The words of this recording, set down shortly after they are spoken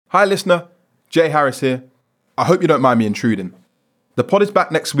Hi listener, Jay Harris here. I hope you don't mind me intruding. The pod is back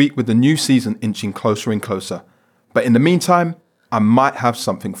next week with the new season inching closer and closer. But in the meantime, I might have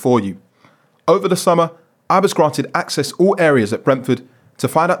something for you. Over the summer, I was granted access all areas at Brentford to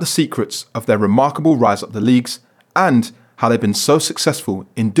find out the secrets of their remarkable rise up the leagues and how they've been so successful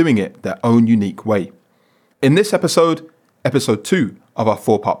in doing it their own unique way. In this episode 2 of our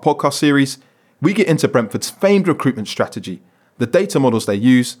 4-part podcast series, we get into Brentford's famed recruitment strategy, the data models they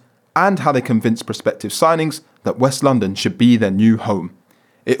use, and how they convince prospective signings that West London should be their new home.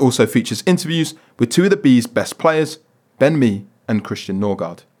 It also features interviews with two of the Bees' best players, Ben Mee and Christian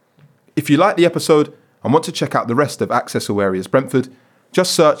Norgard. If you like the episode and want to check out the rest of Access All Areas Brentford,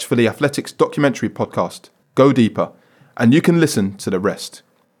 just search for the Athletics documentary podcast, Go Deeper, and you can listen to the rest.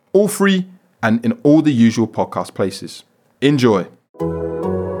 All free and in all the usual podcast places. Enjoy.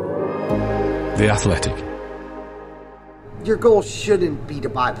 The Athletic. Your goal shouldn't be to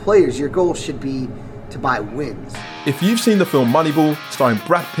buy players. Your goal should be to buy wins. If you've seen the film Moneyball, starring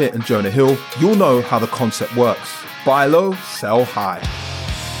Brad Pitt and Jonah Hill, you'll know how the concept works. Buy low, sell high.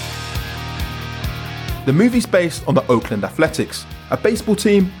 The movie's based on the Oakland Athletics, a baseball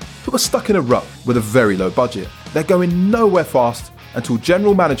team who are stuck in a rut with a very low budget. They're going nowhere fast until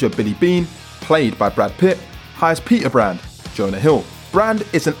general manager Billy Beane, played by Brad Pitt, hires Peter Brand, Jonah Hill. Brand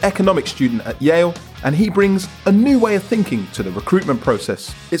is an economics student at Yale, and he brings a new way of thinking to the recruitment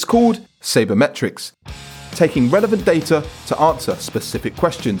process. It's called sabermetrics, taking relevant data to answer specific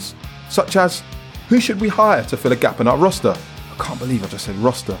questions, such as, who should we hire to fill a gap in our roster? I can't believe I just said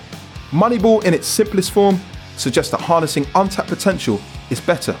roster. Moneyball in its simplest form suggests that harnessing untapped potential is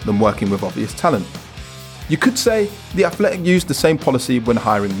better than working with obvious talent. You could say the Athletic used the same policy when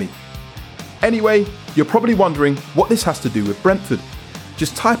hiring me. Anyway, you're probably wondering what this has to do with Brentford.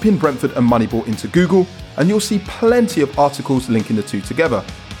 Just type in Brentford and Moneyball into Google and you'll see plenty of articles linking the two together.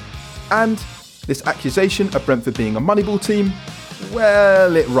 And this accusation of Brentford being a Moneyball team,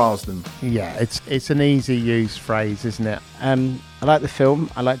 well, it riles them. Yeah, it's an easy use phrase, isn't it? I like the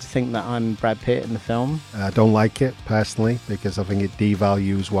film. I like to think that I'm Brad Pitt in the film. I don't like it personally because I think it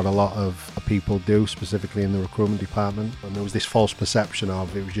devalues what a lot of people do, specifically in the recruitment department. And there was this false perception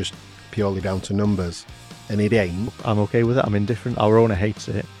of it was just purely down to numbers, and it ain't. I'm okay with it. I'm indifferent. Our owner hates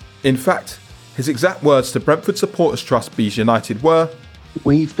it. In fact, his exact words to Brentford Supporters Trust Bees United were,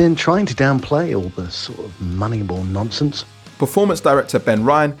 "We've been trying to downplay all the sort of Moneyball nonsense." Performance director Ben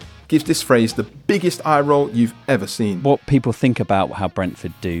Ryan gives this phrase the biggest eye roll you've ever seen. What people think about how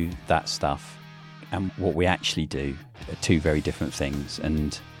Brentford do that stuff and what we actually do are two very different things.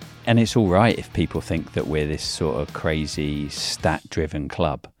 And it's all right if people think that we're this sort of crazy stat-driven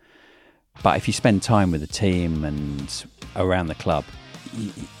club. But if you spend time with the team and around the club,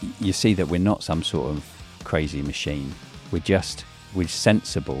 you see that we're not some sort of crazy machine. We're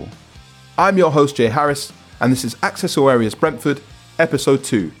sensible. I'm your host, Jay Harris, and this is Access All Areas Brentford, Episode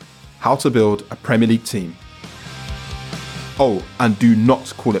 2, How to Build a Premier League Team. Oh, and do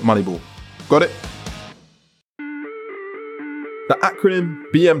not call it Moneyball. Got it? The acronym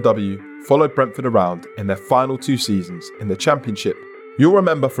BMW followed Brentford around in their final 2 seasons in the Championship. You'll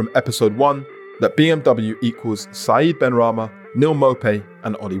remember from Episode 1 that BMW equals Saeed Benrahma, Neil Maupay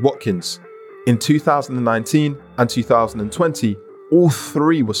and Ollie Watkins. In 2019 and 2020, all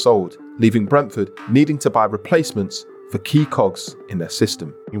 3 were sold, leaving Brentford needing to buy replacements for key cogs in their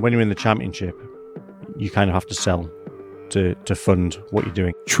system. When you're in the Championship, you kind of have to sell to fund what you're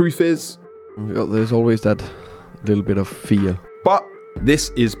doing. Truth is, there's always that little bit of fear. But this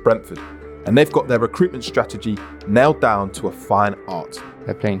is Brentford, and they've got their recruitment strategy nailed down to a fine art.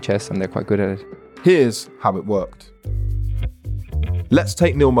 They're playing chess and they're quite good at it. Here's how it worked. Let's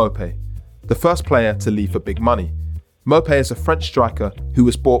take Neil Maupay, the first player to leave for big money. Maupay is a French striker who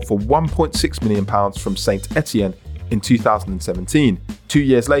was bought for £1.6 million from Saint Etienne in 2017. 2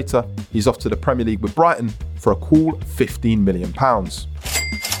 years later, he's off to the Premier League with Brighton for a cool £15 million.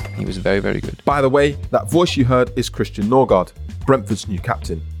 He was very, very good. By the way, that voice you heard is Christian Norgard, Brentford's new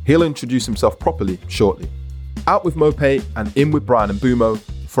captain. He'll introduce himself properly shortly. Out with Maupay and in with Brian and Bumo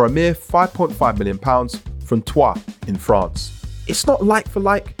for a mere £5.5 million from Troyes in France. It's not like for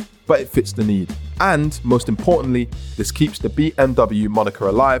like, but it fits the need. And most importantly, this keeps the BMW moniker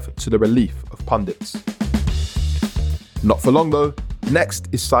alive to the relief of pundits. Not for long though. Next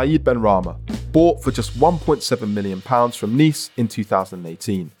is Saeed Benrahma, bought for just £1.7 million from Nice in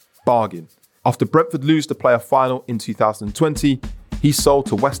 2018. Bargain. After Brentford lose the playoff final in 2020, he's sold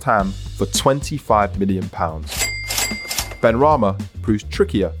to West Ham for £25 million. Benrahma proves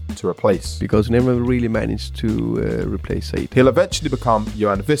trickier to replace. Because he never really managed to replace Saeed. He'll eventually become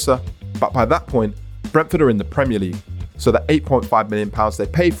Johan Visser, but by that point, Brentford are in the Premier League. so the £8.5 million they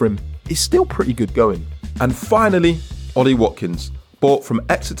paid for him is still pretty good going. And finally, Ollie Watkins, bought from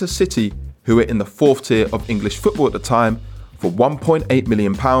Exeter City, who were in the 4th tier of English football at the time, for £1.8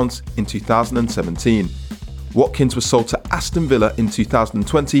 million in 2017. Watkins was sold to Aston Villa in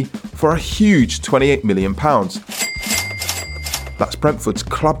 2020 for a huge £28 million. That's Brentford's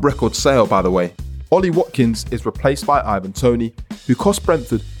club record sale, by the way. Ollie Watkins is replaced by Ivan Toney, who cost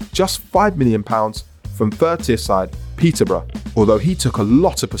Brentford just £5 million from 3rd tier side Peterborough, although he took a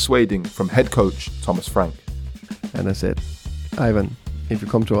lot of persuading from head coach Thomas Frank. And I said, Ivan, if you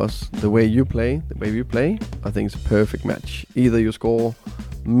come to us, the way you play, the way we play, I think it's a perfect match. Either you score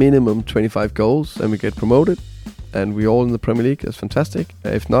minimum 25 goals and we get promoted, and we're all in the Premier League, that's fantastic.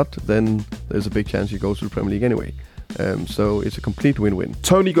 If not, then there's a big chance you go to the Premier League anyway. So it's a complete win-win.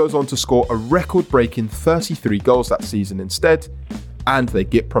 Toney goes on to score a record-breaking 33 goals that season instead, and they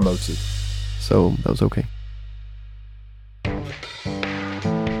get promoted. So that was okay.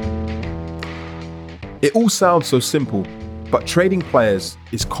 It all sounds so simple, but trading players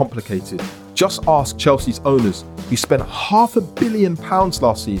is complicated. Just ask Chelsea's owners, who spent £500 million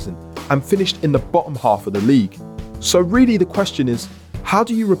last season and finished in the bottom half of the league. So really the question is, how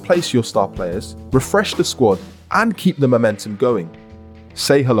do you replace your star players, refresh the squad, and keep the momentum going?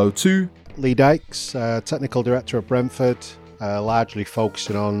 Say hello to Lee Dykes, Technical Director at Brentford, largely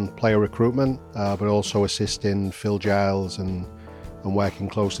focusing on player recruitment, but also assisting Phil Giles and working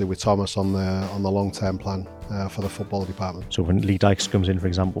closely with Thomas on the long-term plan for the football department. So when Lee Dykes comes in, for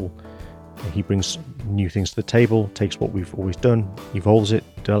example, he brings new things to the table, takes what we've always done, evolves it,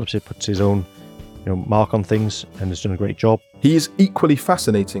 develops it, puts his own mark on things, and has done a great job. He is equally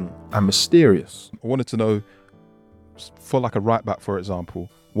fascinating and mysterious. I wanted to know, for like a right back, for example,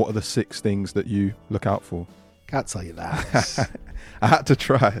 what are the 6 things that you look out for? Can't tell you that. I had to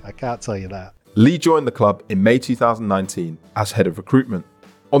try. I can't tell you that. Lee joined the club in May 2019 as head of recruitment.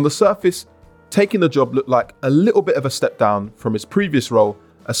 On the surface, taking the job looked like a little bit of a step down from his previous role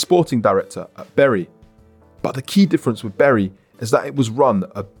as sporting director at Bury. But the key difference with Bury is that it was run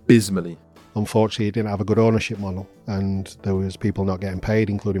abysmally. Unfortunately, it didn't have a good ownership model, and there was people not getting paid,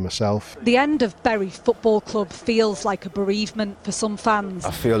 including myself. The end of Bury Football Club feels like a bereavement for some fans.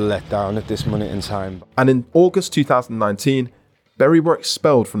 I feel let down at this moment in time. And in August 2019, Bury were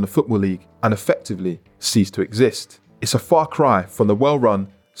expelled from the Football League and effectively ceased to exist. It's a far cry from the well-run,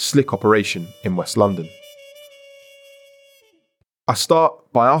 slick operation in West London. I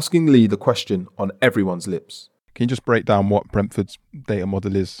start by asking Lee the question on everyone's lips. Can you just break down what Brentford's data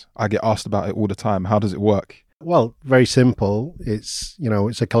model is? I get asked about it all the time. How does it work? Well, very simple. It's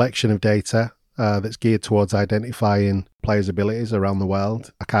a collection of data that's geared towards identifying players' abilities around the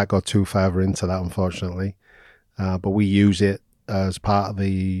world. I can't go too further into that, unfortunately, but we use it as part of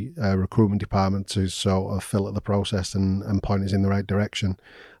the recruitment department to sort of filter the process and point us in the right direction.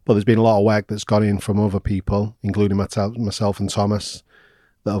 But there's been a lot of work that's gone in from other people, including myself and Thomas,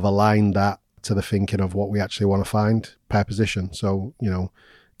 that have aligned that to the thinking of what we actually want to find per position. So,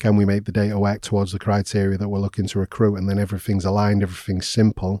 can we make the data work towards the criteria that we're looking to recruit? And then everything's aligned, everything's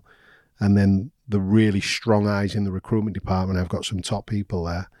simple. And then the really strong eyes in the recruitment department, I've got some top people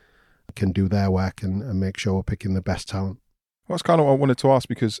there, can do their work and make sure we're picking the best talent. Well, that's kind of what I wanted to ask,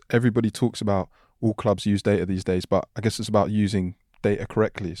 because everybody talks about all clubs use data these days, but I guess it's about using data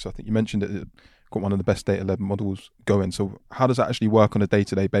correctly. So I think you mentioned it got one of the best data-led models going. So how does that actually work on a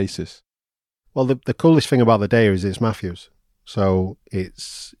day-to-day basis? Well, the coolest thing about the data is it's Matthews. So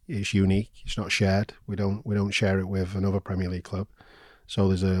it's unique. It's not shared. We don't share it with another Premier League club. So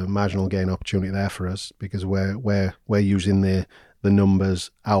there's a marginal gain opportunity there for us because we're using the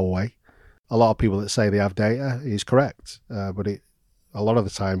numbers our way. A lot of people that say they have data is correct, but a lot of the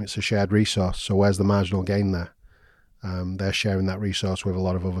time it's a shared resource. So where's the marginal gain there? They're sharing that resource with a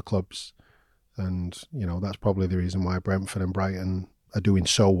lot of other clubs, and that's probably the reason why Brentford and Brighton are doing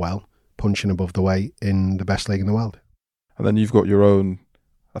so well, punching above the weight in the best league in the world. And then you've got your own,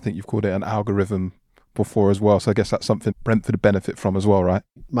 I think you've called it an algorithm before as well. So I guess that's something Brentford benefit from as well, right?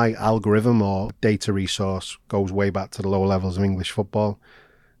 My algorithm or data resource goes way back to the lower levels of English football.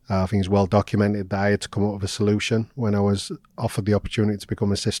 I think it's well documented that I had to come up with a solution when I was offered the opportunity to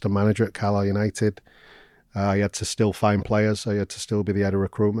become assistant manager at Carlisle United. I had to still find players. I had to still be the head of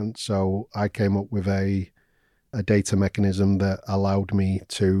recruitment. So I came up with a data mechanism that allowed me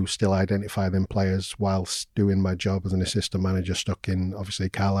to still identify them players whilst doing my job as an assistant manager stuck in, obviously,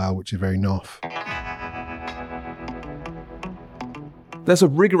 Carlisle, which is very north. There's a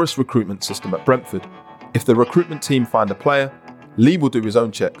rigorous recruitment system at Brentford. If the recruitment team find a player, Lee will do his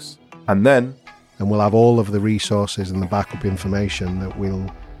own checks, and we'll have all of the resources and the backup information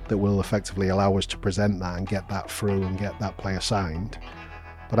that that will effectively allow us to present that and get that through and get that player signed.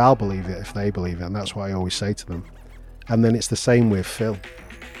 But I'll believe it if they believe it, and that's what I always say to them. And then it's the same with Phil.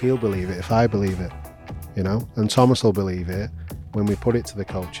 He'll believe it if I believe it, you know, and Thomas will believe it when we put it to the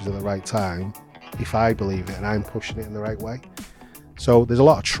coaches at the right time, if I believe it and I'm pushing it in the right way. So there's a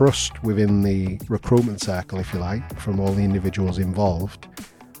lot of trust within the recruitment circle, if you like, from all the individuals involved.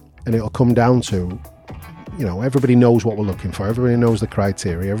 And it'll come down to, you know, everybody knows what we're looking for. Everybody knows the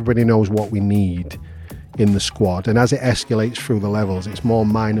criteria. Everybody knows what we need in the squad. And as it escalates through the levels, it's more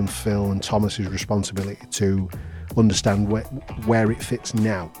mine and Phil and Thomas's responsibility to understand where it fits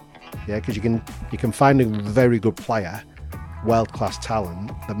now. Yeah, because you can find a very good player, world-class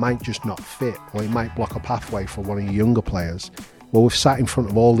talent, that might just not fit, or it might block a pathway for one of your younger players. Well, we've sat in front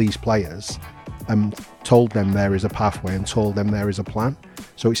of all these players and told them there is a pathway and told them there is a plan.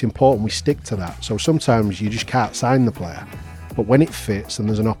 So it's important we stick to that. So sometimes you just can't sign the player. But when it fits and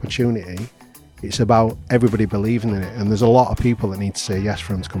there's an opportunity, it's about everybody believing in it. And there's a lot of people that need to say yes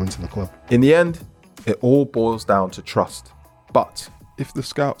for him to come into the club. In the end, it all boils down to trust. But if the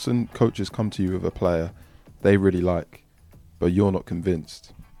scouts and coaches come to you with a player they really like, but you're not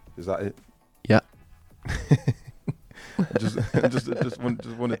convinced, is that it? Yeah. just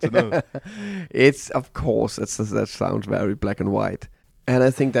wanted to know. It's, of course, that sounds very black and white. And I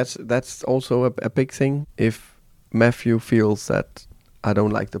think that's also a big thing. If Matthew feels that I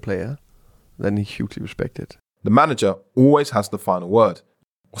don't like the player, then he's hugely respected. The manager always has the final word,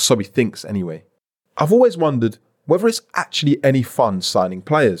 or so he thinks anyway. I've always wondered whether it's actually any fun signing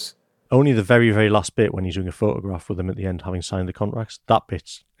players. Only the very, very last bit when he's doing a photograph with them at the end, having signed the contracts, that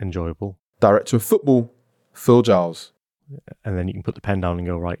bit's enjoyable. Director of Football, Phil Giles. And then you can put the pen down and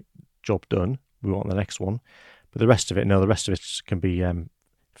go, right, job done, we want the next one. But the rest of it can be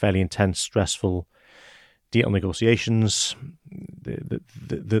fairly intense, stressful, deal negotiations.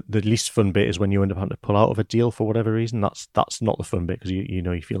 The least fun bit is when you end up having to pull out of a deal for whatever reason. That's not the fun bit, because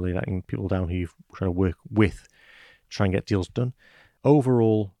you feel like letting people down who you're trying to work with, try and get deals done.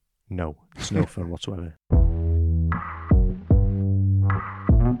 Overall, no, it's no fun whatsoever.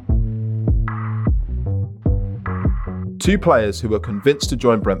 Two players who were convinced to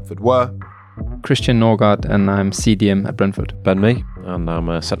join Brentford were Christian Norgard, and I'm CDM at Brentford. Ben Mee, and I'm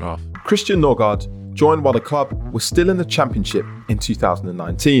a centre-half. Christian Norgard joined while the club was still in the Championship in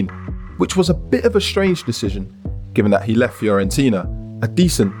 2019, which was a bit of a strange decision, given that he left Fiorentina, a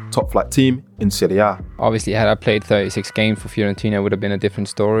decent top-flight team in Serie A. Obviously, had I played 36 games for Fiorentina, it would have been a different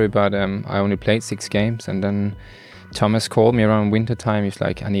story, but I only played 6 games, and then Thomas called me around winter time. He's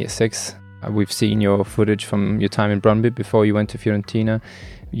like, I need a 6. We've seen your footage from your time in Brøndby before you went to Fiorentina.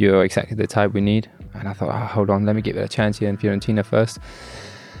 You're exactly the type we need. And I thought, hold on, let me give it a chance here in Fiorentina first.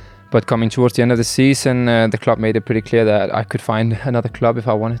 But coming towards the end of the season, the club made it pretty clear that I could find another club if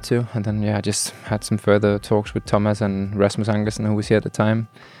I wanted to. And then, I just had some further talks with Thomas and Rasmus Angersen, who was here at the time.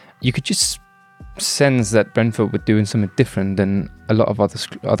 You could just sense that Brentford were doing something different than a lot of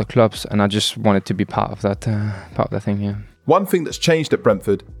other clubs. And I just wanted to be part of that thing, yeah. One thing that's changed at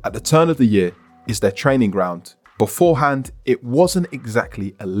Brentford at the turn of the year is their training ground. Beforehand, it wasn't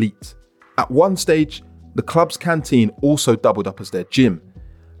exactly elite. At one stage, the club's canteen also doubled up as their gym.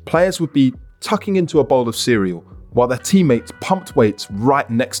 Players would be tucking into a bowl of cereal while their teammates pumped weights right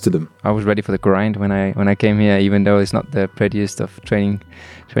next to them. I was ready for the grind when I came here, even though it's not the prettiest of training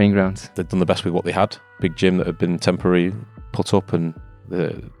grounds. They'd done the best with what they had. Big gym that had been temporarily put up, and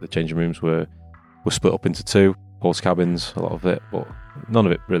the changing rooms were split up into 2. Horse cabins, a lot of it, but none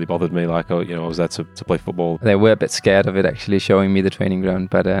of it really bothered me. Like, I was there to play football. They were a bit scared of it actually showing me the training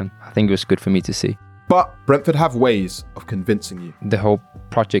ground, but I think it was good for me to see. But Brentford have ways of convincing you. The whole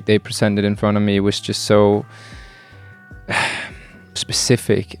project they presented in front of me was just so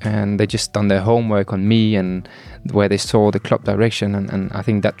specific, and they just done their homework on me and where they saw the club direction, and I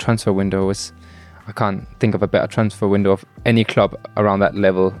think that transfer window was, I can't think of a better transfer window of any club around that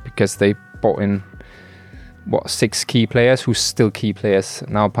level, because they bought in 6 key players who's still key players.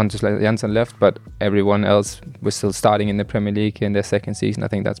 Now Pontus Jansson left, but everyone else was still starting in the Premier League in their second season. I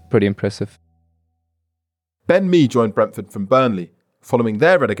think that's pretty impressive. Ben Mee joined Brentford from Burnley following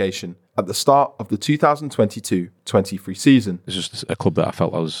their relegation at the start of the 2022-23 season. It's just a club that I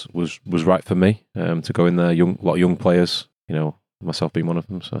felt was right for me to go in there. A lot of young players, myself being one of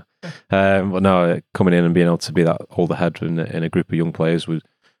them. So, but no, coming in and being able to be that older head in a group of young players was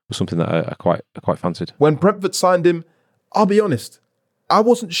something that I quite fancied. When Brentford signed him, I'll be honest, I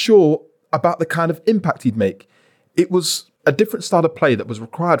wasn't sure about the kind of impact he'd make. It was a different style of play that was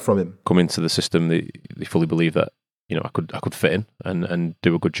required from him. Come into the system, they fully believe that I could fit in and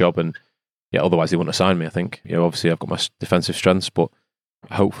do a good job, and otherwise they wouldn't have signed me. I think obviously I've got my defensive strengths, but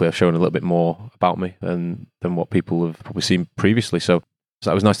hopefully I've shown a little bit more about me than what people have probably seen previously. So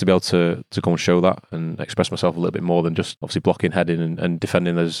it was nice to be able to go and show that and express myself a little bit more than just obviously blocking, heading and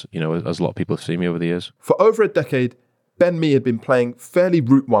defending as a lot of people have seen me over the years. For over a decade, Ben Mee had been playing fairly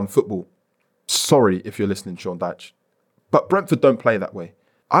Route 1 football. Sorry if you're listening, Sean Dyche. But Brentford don't play that way.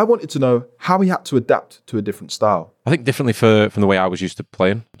 I wanted to know how he had to adapt to a different style. I think differently from the way I was used to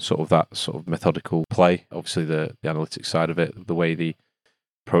playing, sort of that sort of methodical play. Obviously the analytics side of it, the way the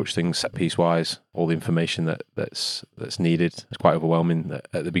approach things set piece wise, all the information that's needed. It's quite overwhelming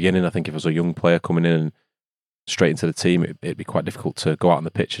at the beginning. I think if I was a young player coming in and straight into the team, it'd be quite difficult to go out on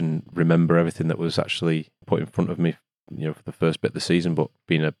the pitch and remember everything that was actually put in front of me, for the first bit of the season. But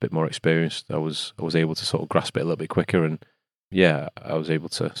being a bit more experienced, I was able to sort of grasp it a little bit quicker, and I was able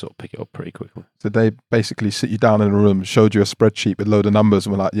to sort of pick it up pretty quickly. So they basically sit you down in a room, showed you a spreadsheet with a load of numbers,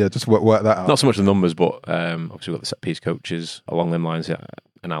 and were like, just work that out. Not so much the numbers, but obviously we've got the set piece coaches along them lines,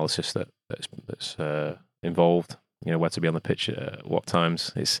 analysis that's involved. Where to be on the pitch at what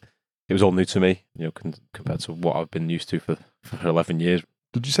times. It was all new to me, compared to what I've been used to for 11 years.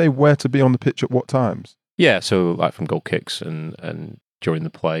 Did you say where to be on the pitch at what times? Yeah, so like from goal kicks and during the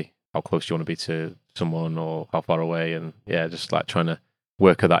play, how close do you want to be to someone or how far away, and just like trying to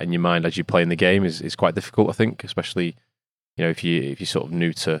work at that in your mind as you play in the game is quite difficult, I think, especially if you're sort of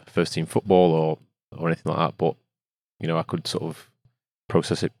new to first team football or anything like that. But I could sort of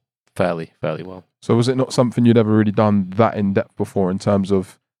process it fairly well. So was it not something you'd ever really done that in depth before, in terms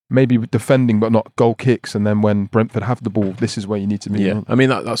of maybe defending but not goal kicks, and then when Brentford have the ball, this is where you need to be? Yeah, I mean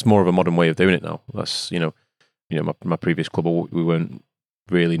that's more of a modern way of doing it now. That's my previous club, we weren't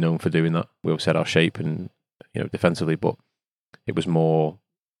really known for doing that. We always had our shape and defensively, but it was more,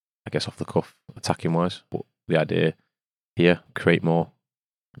 I guess, off the cuff attacking wise. But the idea here, create more,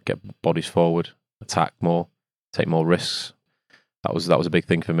 get bodies forward, attack more, take more risks. That was a big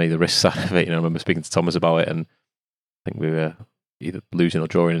thing for me, the risk side of it. I remember speaking to Thomas about it, and I think we were either losing or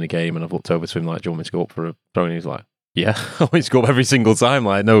drawing in a game, and I've looked over to him like, do you want me to go up for a throw? And he's like, yeah, I want you to go up every single time,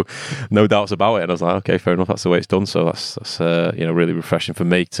 like no doubts about it. And I was like, okay, fair enough, that's the way it's done. So that's really refreshing for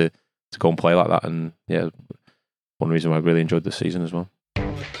me to go and play like that. And one reason why I really enjoyed this season as well.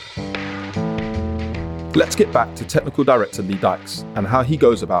 Let's get back to technical director Lee Dykes and how he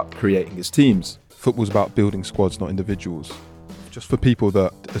goes about creating his teams. Football's about building squads, not individuals. Just for people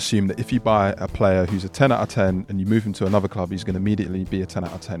that assume that if you buy a player who's a 10 out of 10 and you move him to another club, he's going to immediately be a 10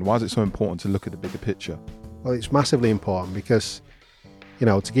 out of 10. Why is it so important to look at the bigger picture? Well, it's massively important because, to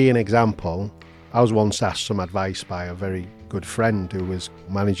give you an example, I was once asked some advice by a very good friend who was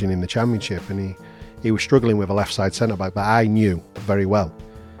managing in the Championship, and he was struggling with a left side centre-back that I knew very well.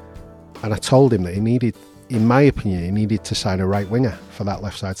 And I told him that he needed, in my opinion, he needed to sign a right winger for that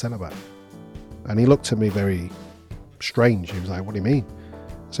left side centre-back. And he looked at me very strange. He was like, what do you mean?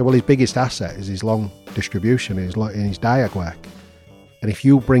 I said, well, his biggest asset is his long distribution, his diag work. And if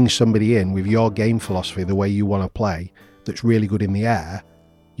you bring somebody in with your game philosophy, the way you want to play, that's really good in the air,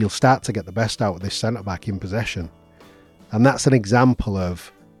 you'll start to get the best out of this centre-back in possession. And that's an example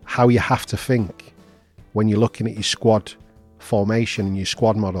of how you have to think when you're looking at your squad formation and your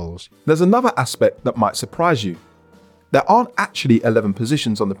squad models. There's another aspect that might surprise you. There aren't actually 11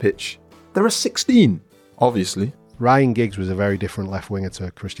 positions on the pitch. There are 16, obviously. Ryan Giggs was a very different left winger to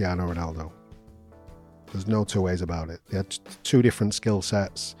Cristiano Ronaldo. There's no two ways about it. They had two different skill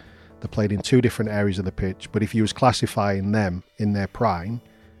sets. They played in two different areas of the pitch. But if you was classifying them in their prime,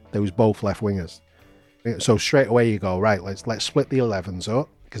 they was both left wingers. So straight away you go, right, let's split the 11s up,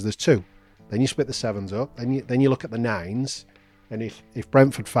 because there's two. Then you split the 7s up. Then you look at the 9s. And if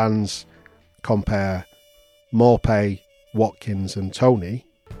Brentford fans compare Maupay, Watkins and Tony,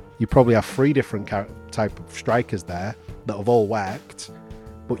 you probably have three different type of strikers there that have all worked,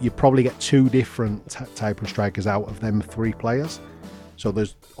 but you probably get two different type of strikers out of them three players. So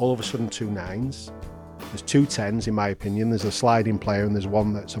there's all of a sudden two 9s. There's two 10s, in my opinion. There's a sliding player and there's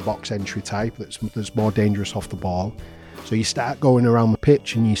one that's a box entry type that's more dangerous off the ball. So you start going around the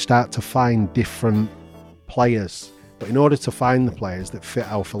pitch and you start to find different players. But in order to find the players that fit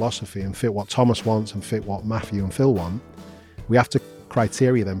our philosophy and fit what Thomas wants and fit what Matthew and Phil want, we have to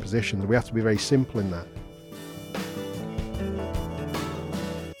criteria them positions. We have to be very simple in that.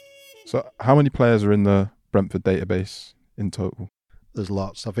 So how many players are in the Brentford database in total? There's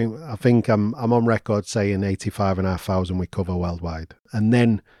lots. I think I'm on record saying 85,500 we cover worldwide. And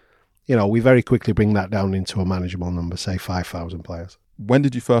then, we very quickly bring that down into a manageable number, say 5,000 players. When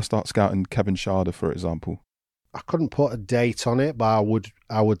did you first start scouting Kevin Schade, for example? I couldn't put a date on it, but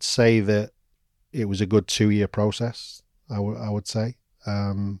I would say that it was a good 2-year process, I would say.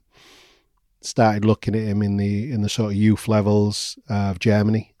 started looking at him in the sort of youth levels of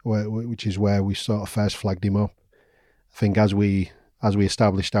Germany, which is where we sort of first flagged him up. I think as we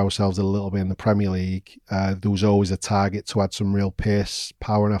established ourselves a little bit in the Premier League, there was always a target to add some real pace,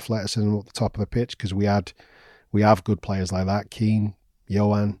 power and athleticism up the top of the pitch, because we have good players like that. Keane,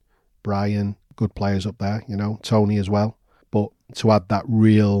 Johan, Brian, good players up there, Tony as well. But to add that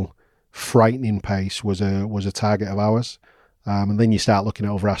real frightening pace was a target of ours. And then you start looking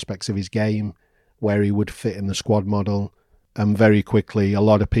at other aspects of his game, where he would fit in the squad model. And very quickly, a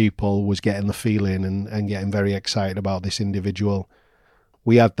lot of people was getting the feeling and getting very excited about this individual.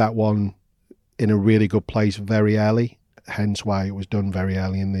 We had that one in a really good place very early, hence why it was done very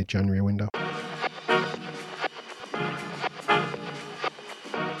early in the January window.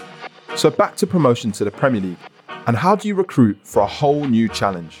 So back to promotion to the Premier League. And how do you recruit for a whole new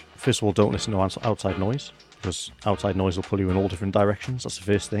challenge? First of all, don't listen to outside noise, because outside noise will pull you in all different directions. That's the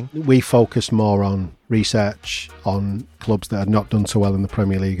first thing. We focused more on research on clubs that had not done so well in the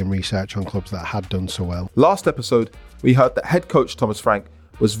Premier League and research on clubs that had done so well. Last episode, we heard that head coach Thomas Frank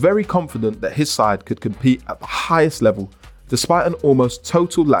was very confident that his side could compete at the highest level, despite an almost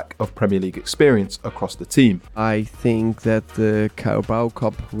total lack of Premier League experience across the team. I think that the Carabao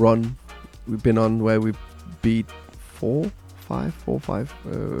Cup run we've been on, where we beat four or five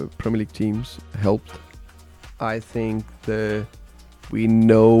Premier League teams, helped. I think we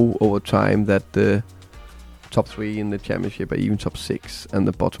know over time that the top 3 in the championship are even top 6, and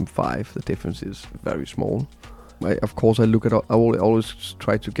the bottom 5, the difference is very small. I always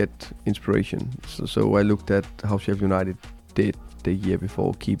try to get inspiration. So I looked at how Sheffield United did the year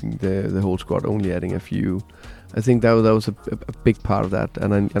before, keeping the whole squad, only adding a few. I think that was a big part of that,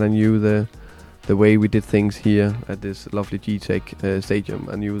 and I knew the way we did things here at this lovely G-Tech stadium.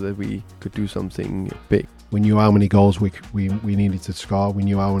 I knew that we could do something big. We knew how many goals we needed to score. We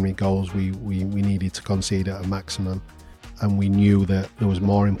knew how many goals we needed to concede at a maximum. And we knew that there was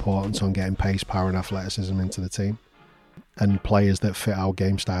more importance on getting pace, power and athleticism into the team and players that fit our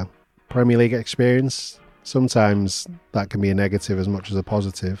game style. Premier League experience, sometimes that can be a negative as much as a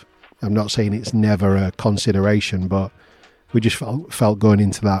positive. I'm not saying it's never a consideration, but we just felt going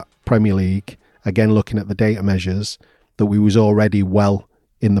into that Premier League, again looking at the data measures, that we was already well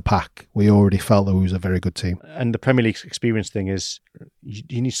in the pack. We already felt that we was a very good team. And the Premier League experience thing is,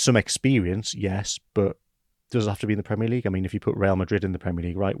 you need some experience, yes, but does it have to be in the Premier League? I mean, if you put Real Madrid in the Premier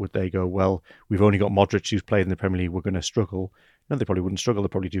League, right, would they go, well, we've only got Modric who's played in the Premier League, we're going to struggle? No, they probably wouldn't struggle. They'll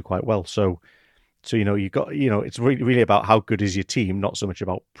probably do quite well. So it's really about how good is your team, not so much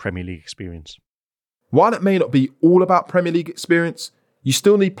about Premier League experience. While it may not be all about Premier League experience, you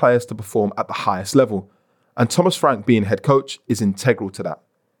still need players to perform at the highest level. And Thomas Frank being head coach is integral to that.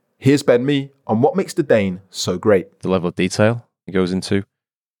 Here's Ben Mee on what makes the Dane so great. The level of detail he goes into,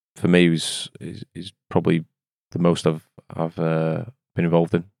 for me, is probably the most I've been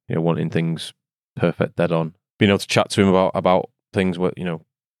involved in. Wanting things perfect, dead on. Being able to chat to him about things where,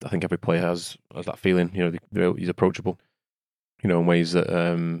 I think every player has that feeling, he's approachable, in ways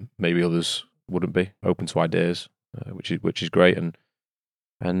that maybe others wouldn't be, open to ideas, which is great. And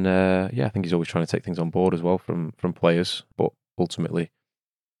I think he's always trying to take things on board as well from players. But ultimately,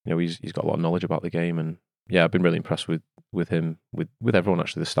 he's got a lot of knowledge about the game. And yeah, I've been really impressed with him, with everyone,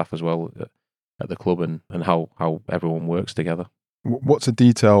 actually, the staff as well at the club, and how everyone works together. What's a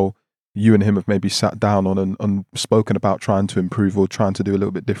detail you and him have maybe sat down on and spoken about trying to improve or trying to do a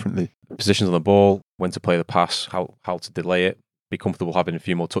little bit differently? Positions on the ball, when to play the pass, how to delay it, be comfortable having a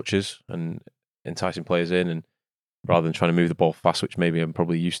few more touches and enticing players in, and rather than trying to move the ball fast, which maybe I'm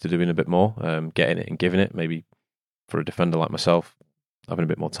probably used to doing a bit more, getting it and giving it, maybe for a defender like myself, having a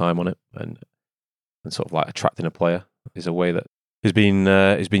bit more time on it and sort of like attracting a player is a way that is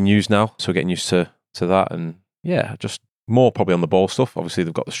being used now. So getting used to that, and yeah, just more probably on the ball stuff. Obviously,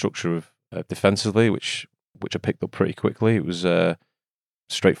 they've got the structure of defensively, which I picked up pretty quickly. It was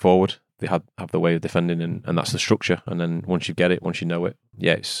straightforward. They have the way of defending, and that's the structure. And then once you get it, once you know it,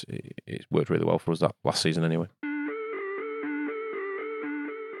 yeah, it's worked really well for us that last season anyway.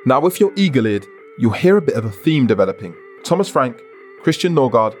 Now, if you're eagle-eared, you'll hear a bit of a theme developing. Thomas Frank, Christian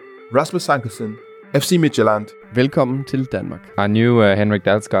Norgard, Rasmus Ankersen, FC Midtjylland. Velkommen til Danmark. I knew Henrik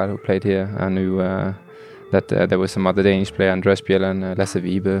Dalsgaard, who played here. I knew that there was some other Danish player, Andreas Bjelland, Lasse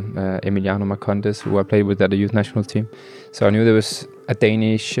Vibe, Emiliano Marcondes, who I played with at the youth national team. So I knew there was a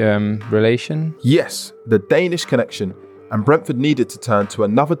Danish relation. Yes, the Danish connection. And Brentford needed to turn to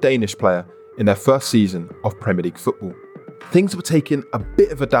another Danish player in their first season of Premier League football. Things were taking a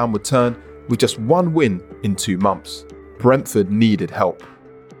bit of a downward turn with just one win in 2 months. Brentford needed help.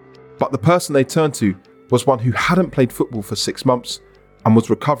 But the person they turned to was one who hadn't played football for 6 months and was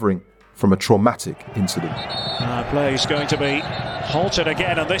recovering from a traumatic incident. Play is going to be halted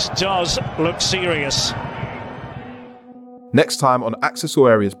again, and this does look serious. Next time on Access All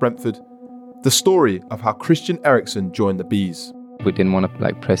Areas Brentford, the story of how Christian Eriksen joined the Bees. We didn't want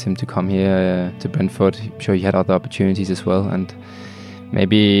to press him to come here to Brentford. I'm sure he had other opportunities as well, and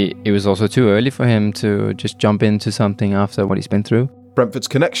maybe it was also too early for him to just jump into something after what he's been through. Brentford's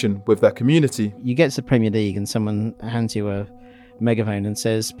connection with their community. You get to the Premier League and someone hands you a megaphone and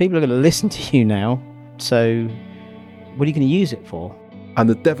says, people are going to listen to you now, so what are you going to use it for? And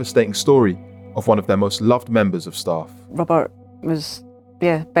the devastating story of one of their most loved members of staff. Robert was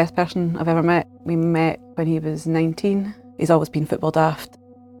the best person I've ever met. We met when he was 19. He's always been football daft.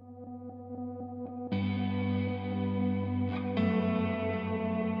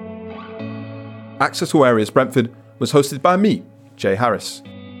 Access All Areas Brentford was hosted by me, Jay Harris.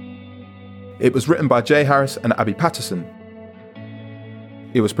 It was written by Jay Harris and Abby Patterson.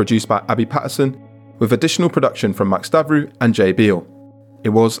 It was produced by Abby Patterson, with additional production from Max Stavru and Jay Beale. It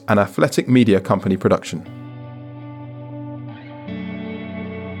was an Athletic Media Company production.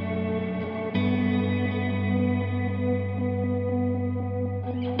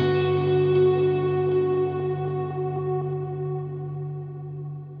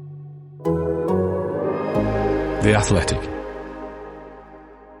 The Athletic.